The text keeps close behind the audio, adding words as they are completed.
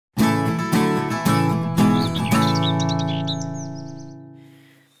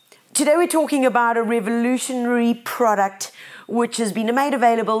Today we're talking about a revolutionary product which has been made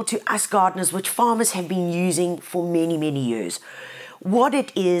available to us gardeners, which farmers have been using for many, many years. What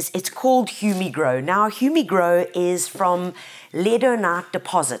it is, it's called Humid Grow. Now, Humid Grow is from ledonite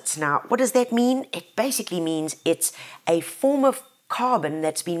deposits. Now, what does that mean? It basically means it's a form of carbon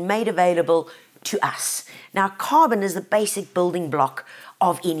that's been made available to us. Now, carbon is the basic building block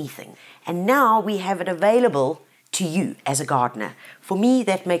of anything. And now we have it available to you as a gardener. For me,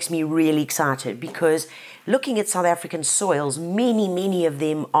 that makes me really excited because looking at South African soils, many of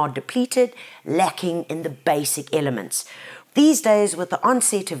them are depleted, lacking in the basic elements. These days, with the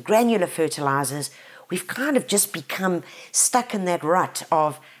onset of granular fertilizers, we've kind of just become stuck in that rut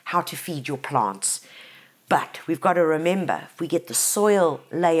of how to feed your plants. But we've got to remember, if we get the soil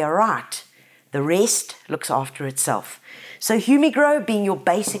layer right, the rest looks after itself. So Humid Grow, being your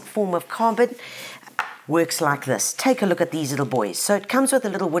basic form of carbon, works like this. Take a look at these little boys. So it comes with a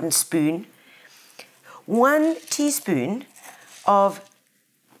little wooden spoon. 1 teaspoon of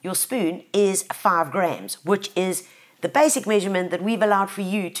your spoon is 5 grams, which is the basic measurement that we've allowed for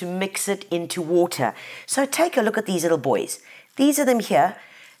you to mix it into water. So take a look at these little boys. These are them here,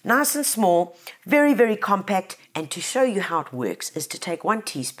 nice and small, very compact. And to show you how it works is to take 1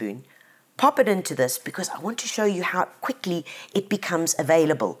 teaspoon, pop it into this because I want to show you how quickly it becomes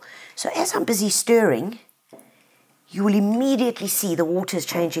available. So as I'm busy stirring, you will immediately see the water is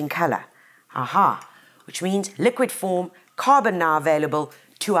changing color. Aha, which means liquid form, carbon now available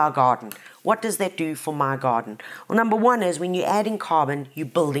to our garden. What does that do for my garden? Well, number one is when you're adding carbon, you're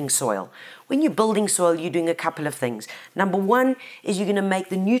building soil. When you're building soil, you're doing a couple of things. Number one is you're going to make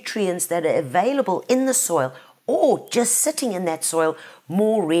the nutrients that are available in the soil or just sitting in that soil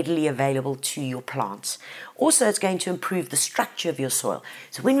more readily available to your plants. Also, it's going to improve the structure of your soil.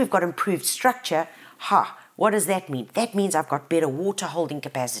 So when we've got improved structure, what does that mean? That means I've got better water holding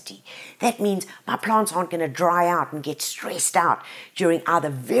capacity. That means my plants aren't going to dry out and get stressed out during either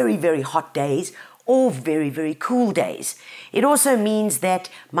very hot days or very cool days. It also means that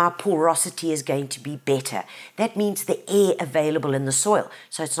my porosity is going to be better. That means the air available in the soil.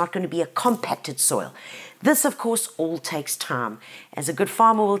 So it's not going to be a compacted soil. This, of course, all takes time. As a good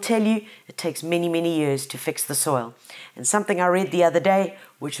farmer will tell you, it takes many years to fix the soil. And something I read the other day,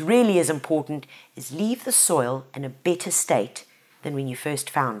 which really is important, is leave the soil in a better state than when you first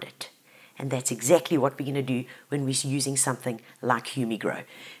found it. And that's exactly what we're going to do when we're using something like Humid Grow.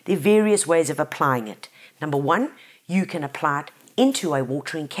 There are various ways of applying it. Number one, you can apply it into a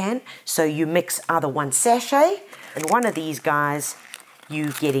watering can. So you mix either 1 sachet, and one of these guys,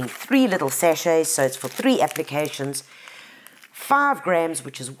 you're getting 3 little sachets, so it's for 3 applications. 5 grams,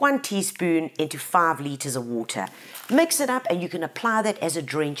 which is 1 teaspoon, into 5 liters of water. Mix it up and you can apply that as a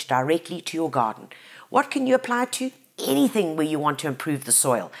drench directly to your garden. What can you apply it to? Anything where you want to improve the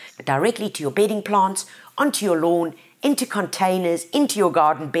soil. But directly to your bedding plants, onto your lawn, into containers, into your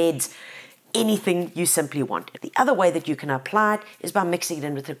garden beds, anything you simply want. The other way that you can apply it is by mixing it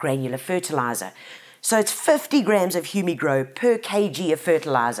in with a granular fertilizer. So it's 50 grams of Humid Grow per kg of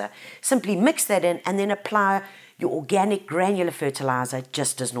fertilizer. Simply mix that in and then apply your organic granular fertilizer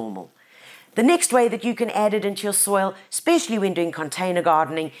just as normal. The next way that you can add it into your soil, especially when doing container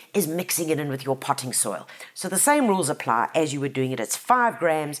gardening, is mixing it in with your potting soil. So the same rules apply as you were doing it. It's 5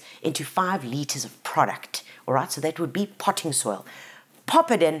 grams into 5 liters of product. All right, so that would be potting soil. Pop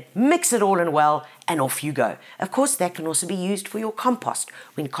it in, mix it all in well, and off you go. Of course, that can also be used for your compost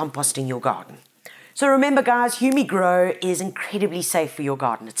when composting your garden. So remember, guys, Humid Grow is incredibly safe for your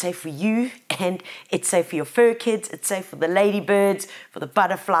garden. It's safe for you, and it's safe for your fur kids. It's safe for the ladybirds, for the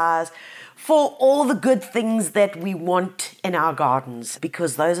butterflies, for all the good things that we want in our gardens,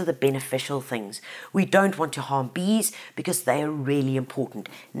 because those are the beneficial things. We don't want to harm bees because they are really important.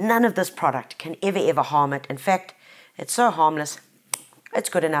 None of this product can ever harm it. In fact, it's so harmless, it's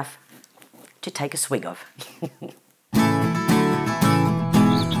good enough to take a swig of.